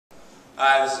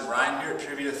Hi, this is Ryan here at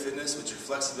Pure Vita Fitness with your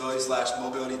flexibility /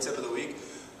 mobility tip of the week.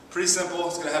 Pretty simple.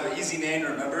 It's going to have an easy name to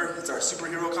remember. It's our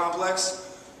superhero complex.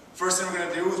 First thing we're going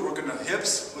to do is work on the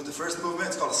hips with the first movement.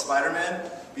 It's called a spiderman.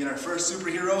 Being our first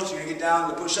superhero, so you're going to get down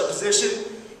to the push-up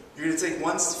position. You're going to take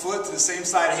one foot to the same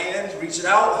side hand, reach it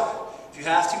out. If you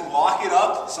have to, walk it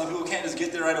up. Some people can't just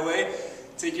get there right away.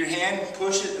 Take your hand,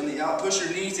 push it on the out, push your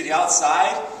knee to the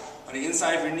outside. On the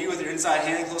inside of your knee with your inside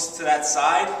hand close to that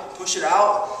side. Push it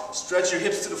out. Stretch your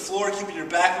hips to the floor, keeping your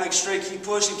back leg straight. Keep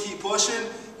pushing, keep pushing.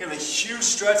 You have a huge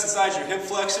stretch inside your hip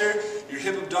flexor, your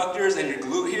hip abductors, and your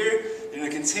glute here. You're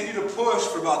going to continue to push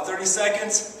for about 30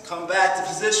 seconds. Come back to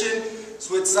position.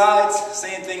 Switch sides.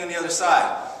 Same thing on the other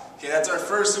side. Okay, that's our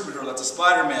first superhero. That's a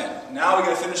Spider-Man. Now we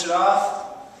got to finish it off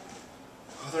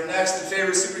with our next and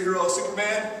favorite superhero,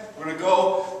 Superman. We're going to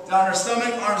go down our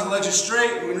stomach, arms and legs are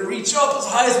straight. We're going to reach up as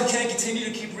high as we can. Continue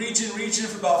to keep reaching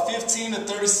for about 15 to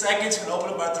 30 seconds. We're going to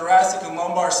open up our thoracic and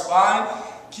lumbar spine.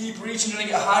 Keep reaching, you're going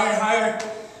to get higher and higher.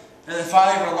 And then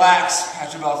finally relax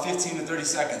after about 15 to 30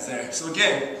 seconds there. So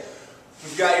again,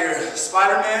 we've got your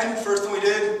Spider-Man. First one we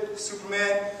did,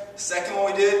 Superman. Second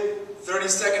one we did,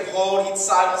 30-second hold each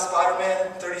side on the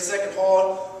Spider-Man. 30-second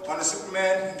hold on the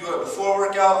Superman. Do it before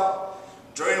workout.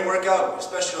 During the workout,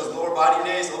 especially those lower body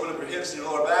days, open up your hips and your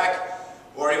lower back,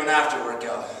 or even after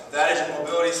workout. That is your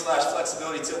mobility /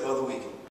 flexibility tip of the week.